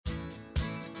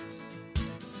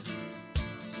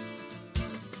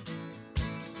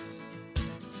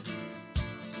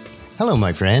Hello,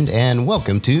 my friend, and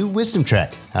welcome to Wisdom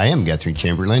Trek. I am Guthrie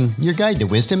Chamberlain, your guide to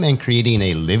wisdom and creating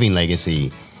a living legacy.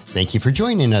 Thank you for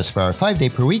joining us for our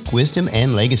 5-day-per-week Wisdom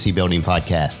and Legacy Building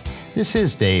podcast. This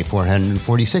is day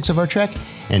 446 of our trek,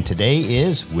 and today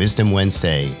is Wisdom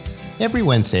Wednesday. Every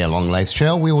Wednesday along Life's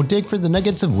Trail, we will dig for the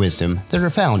nuggets of wisdom that are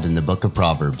found in the book of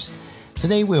Proverbs.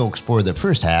 Today, we'll explore the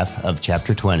first half of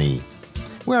chapter 20.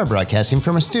 We are broadcasting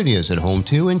from our studios at Home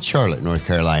 2 in Charlotte, North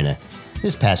Carolina.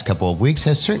 This past couple of weeks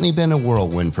has certainly been a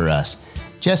whirlwind for us.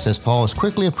 Just as fall is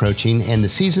quickly approaching and the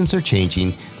seasons are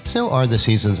changing, so are the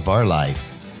seasons of our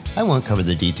life. I won't cover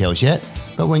the details yet,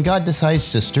 but when God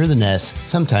decides to stir the nest,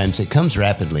 sometimes it comes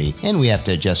rapidly, and we have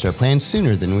to adjust our plans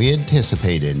sooner than we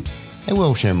anticipated. I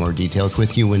will share more details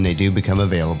with you when they do become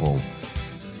available.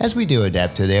 As we do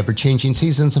adapt to the ever-changing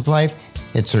seasons of life,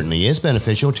 it certainly is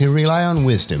beneficial to rely on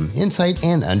wisdom, insight,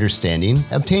 and understanding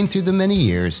obtained through the many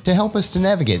years to help us to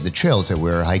navigate the trails that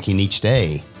we're hiking each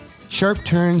day. Sharp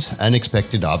turns,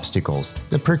 unexpected obstacles,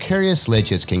 the precarious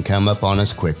ledges can come up on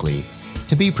us quickly.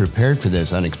 To be prepared for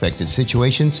those unexpected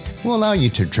situations will allow you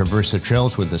to traverse the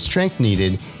trails with the strength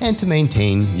needed and to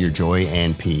maintain your joy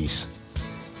and peace.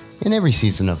 In every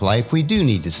season of life, we do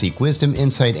need to seek wisdom,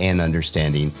 insight, and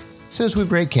understanding. So as we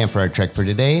break camp for our trek for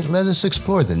today, let us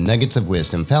explore the nuggets of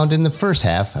wisdom found in the first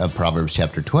half of Proverbs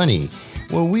chapter 20,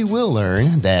 where we will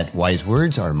learn that wise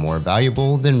words are more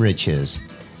valuable than riches.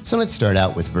 So let's start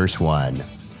out with verse 1.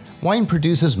 Wine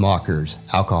produces mockers,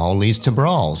 alcohol leads to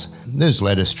brawls. Those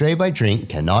led astray by drink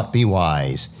cannot be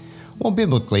wise. Well,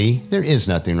 biblically, there is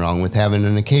nothing wrong with having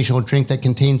an occasional drink that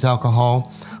contains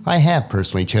alcohol. I have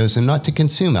personally chosen not to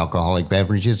consume alcoholic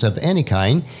beverages of any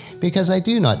kind because I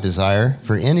do not desire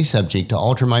for any subject to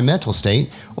alter my mental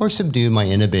state or subdue my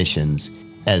inhibitions.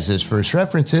 As this verse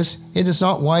references, it is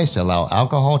not wise to allow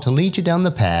alcohol to lead you down the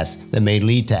path that may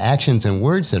lead to actions and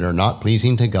words that are not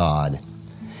pleasing to God.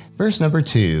 Verse number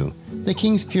 2. The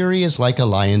king's fury is like a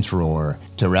lion's roar.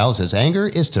 To rouse his anger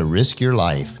is to risk your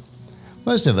life.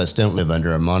 Most of us don't live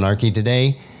under a monarchy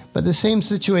today, but the same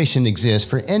situation exists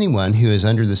for anyone who is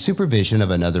under the supervision of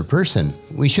another person.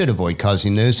 We should avoid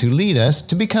causing those who lead us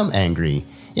to become angry.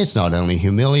 It's not only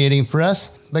humiliating for us,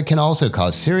 but can also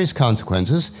cause serious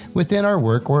consequences within our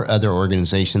work or other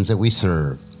organizations that we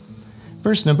serve.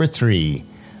 Verse number 3.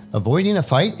 Avoiding a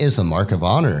fight is a mark of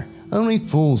honor. Only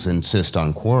fools insist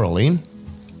on quarreling.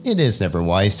 It is never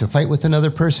wise to fight with another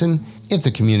person. If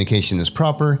the communication is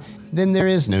proper, then there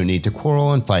is no need to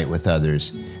quarrel and fight with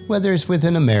others. Whether it's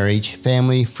within a marriage,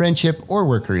 family, friendship, or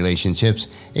work relationships,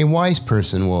 a wise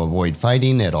person will avoid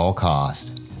fighting at all costs.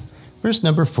 Verse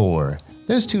number 4.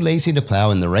 Those too lazy to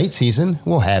plow in the right season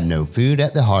will have no food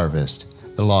at the harvest.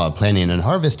 The law of planting and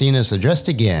harvesting is addressed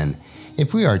again.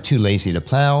 If we are too lazy to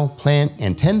plow, plant,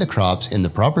 and tend the crops in the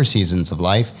proper seasons of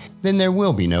life, then there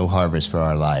will be no harvest for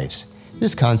our lives.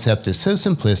 This concept is so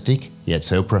simplistic, yet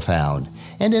so profound,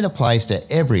 and it applies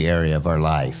to every area of our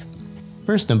life.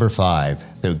 Verse number 5.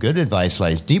 Though good advice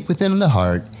lies deep within the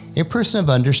heart, a person of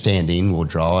understanding will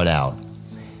draw it out.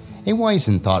 A wise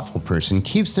and thoughtful person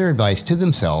keeps their advice to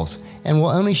themselves and will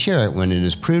only share it when it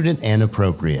is prudent and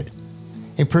appropriate.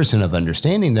 A person of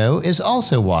understanding, though, is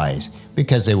also wise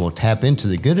because they will tap into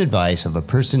the good advice of a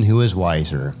person who is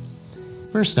wiser.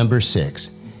 Verse number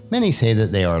 6. Many say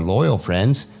that they are loyal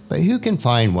friends, but who can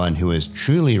find one who is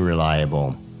truly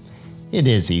reliable? It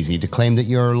is easy to claim that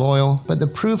you are loyal, but the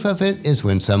proof of it is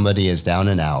when somebody is down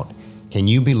and out. Can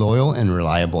you be loyal and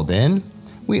reliable then?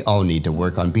 We all need to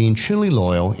work on being truly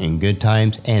loyal in good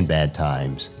times and bad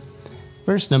times.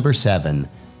 Verse number 7.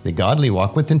 The godly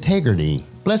walk with integrity.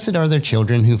 Blessed are their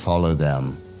children who follow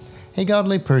them. A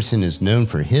godly person is known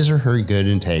for his or her good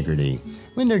integrity.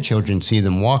 When their children see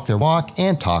them walk their walk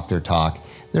and talk their talk,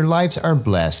 their lives are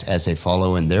blessed as they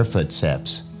follow in their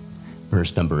footsteps.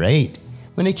 Verse number 8.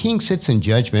 When a king sits in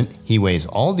judgment, he weighs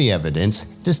all the evidence,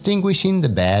 distinguishing the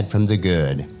bad from the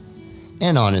good.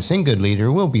 An honest and good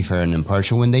leader will be fair and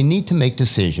impartial when they need to make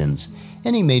decisions.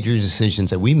 Any major decisions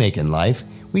that we make in life,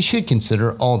 we should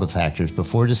consider all the factors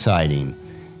before deciding.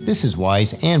 This is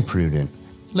wise and prudent.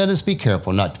 Let us be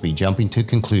careful not to be jumping to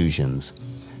conclusions.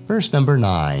 Verse number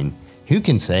 9. Who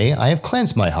can say, I have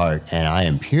cleansed my heart, and I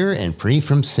am pure and free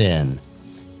from sin?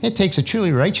 It takes a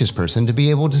truly righteous person to be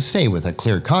able to say with a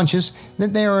clear conscience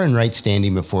that they are in right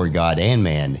standing before God and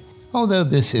man. Although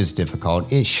this is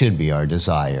difficult, it should be our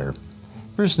desire.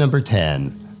 Verse number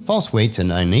 10. False weights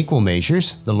and unequal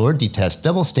measures, the Lord detests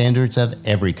double standards of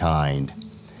every kind.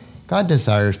 God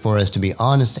desires for us to be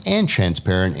honest and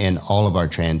transparent in all of our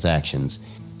transactions.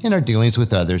 In our dealings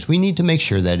with others, we need to make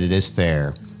sure that it is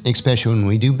fair, especially when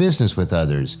we do business with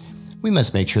others. We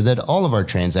must make sure that all of our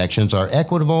transactions are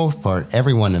equitable for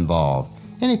everyone involved.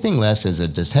 Anything less is a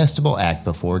detestable act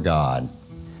before God.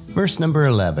 Verse number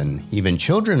 11, even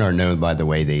children are known by the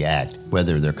way they act,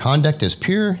 whether their conduct is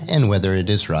pure and whether it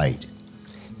is right.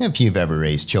 If you've ever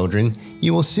raised children,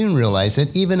 you will soon realize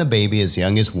that even a baby as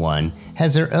young as 1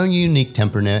 has their own unique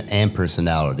temperament and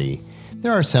personality.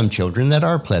 There are some children that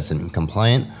are pleasant and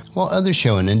compliant, while others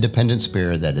show an independent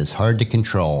spirit that is hard to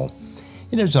control.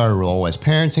 It is our role as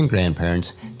parents and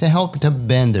grandparents to help to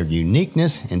bend their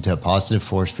uniqueness into a positive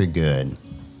force for good.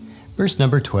 Verse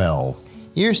number 12,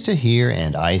 ears to hear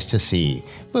and eyes to see,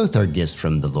 both are gifts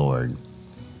from the Lord.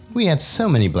 We have so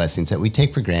many blessings that we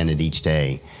take for granted each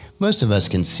day. Most of us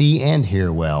can see and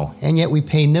hear well, and yet we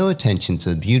pay no attention to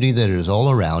the beauty that is all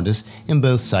around us in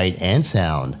both sight and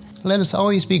sound. Let us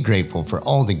always be grateful for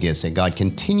all the gifts that God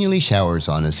continually showers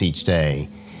on us each day.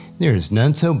 There is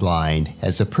none so blind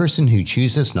as the person who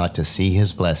chooses not to see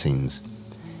his blessings.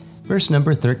 Verse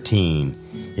number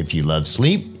 13, if you love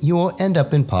sleep, you will end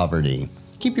up in poverty.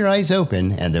 Keep your eyes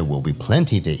open, and there will be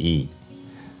plenty to eat.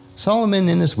 Solomon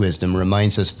in his wisdom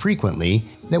reminds us frequently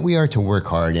that we are to work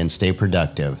hard and stay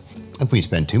productive. If we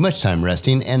spend too much time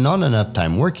resting and not enough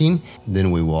time working,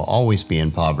 then we will always be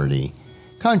in poverty.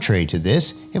 Contrary to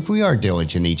this, if we are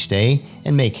diligent each day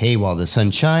and make hay while the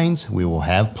sun shines, we will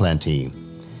have plenty.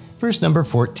 Verse number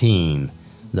 14,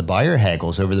 the buyer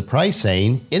haggles over the price,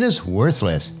 saying, it is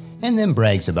worthless, and then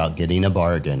brags about getting a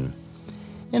bargain.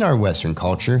 In our Western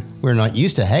culture, we're not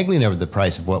used to haggling over the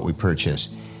price of what we purchase,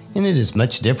 and it is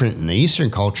much different in the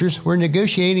Eastern cultures where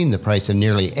negotiating the price of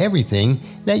nearly everything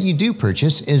that you do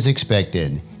purchase is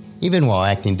expected. Even while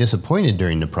acting disappointed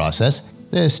during the process,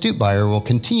 the astute buyer will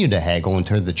continue to haggle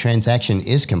until the transaction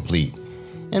is complete,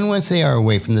 and once they are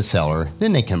away from the seller,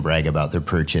 then they can brag about their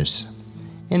purchase.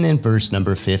 And then verse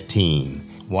number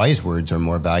 15, wise words are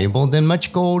more valuable than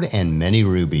much gold and many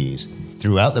rubies.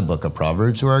 Throughout the book of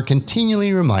Proverbs, we are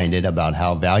continually reminded about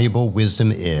how valuable wisdom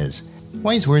is.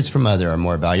 Wise words from others are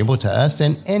more valuable to us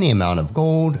than any amount of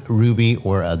gold, ruby,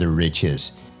 or other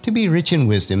riches. To be rich in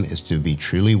wisdom is to be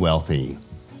truly wealthy.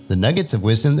 The nuggets of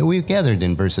wisdom that we've gathered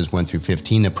in verses 1 through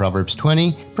 15 of Proverbs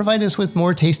 20 provide us with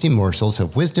more tasty morsels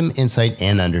of wisdom, insight,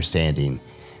 and understanding.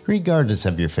 Regardless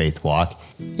of your faith walk,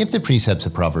 if the precepts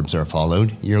of Proverbs are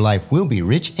followed, your life will be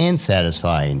rich and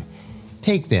satisfying.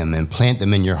 Take them and plant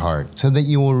them in your heart so that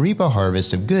you will reap a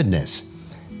harvest of goodness.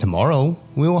 Tomorrow,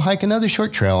 we will hike another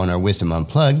short trail on our Wisdom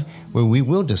Unplugged, where we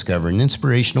will discover an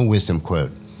inspirational wisdom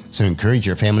quote. So encourage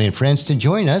your family and friends to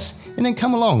join us, and then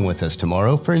come along with us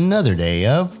tomorrow for another day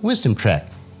of Wisdom Trek,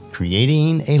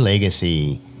 creating a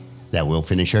legacy. That will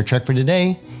finish our trek for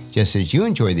today. Just as you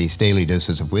enjoy these daily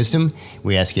doses of wisdom,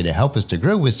 we ask you to help us to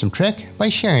grow Wisdom Trek by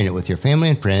sharing it with your family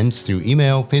and friends through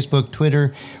email, Facebook,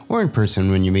 Twitter, or in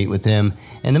person when you meet with them,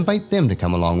 and invite them to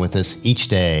come along with us each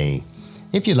day.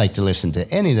 If you'd like to listen to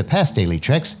any of the past daily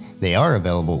treks, they are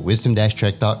available at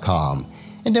wisdom-trek.com.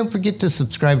 And don't forget to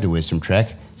subscribe to Wisdom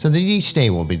Trek so that each day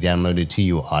will be downloaded to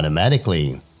you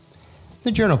automatically.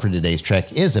 The journal for today's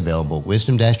trek is available at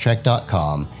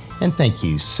wisdom-trek.com. And thank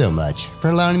you so much for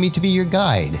allowing me to be your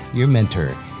guide, your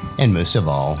mentor, and most of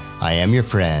all, I am your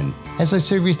friend as I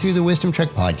serve you through the Wisdom Trek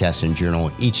podcast and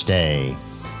journal each day.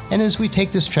 And as we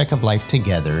take this trek of life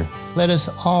together, let us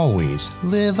always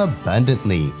live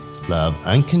abundantly, love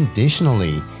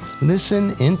unconditionally,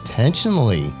 listen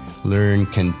intentionally, learn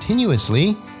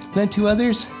continuously, lend to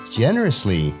others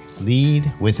generously,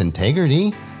 lead with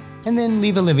integrity, and then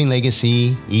leave a living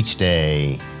legacy each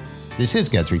day. This is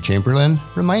Guthrie Chamberlain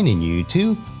reminding you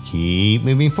to keep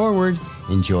moving forward,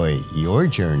 enjoy your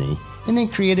journey, and then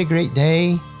create a great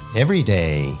day every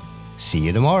day. See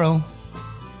you tomorrow.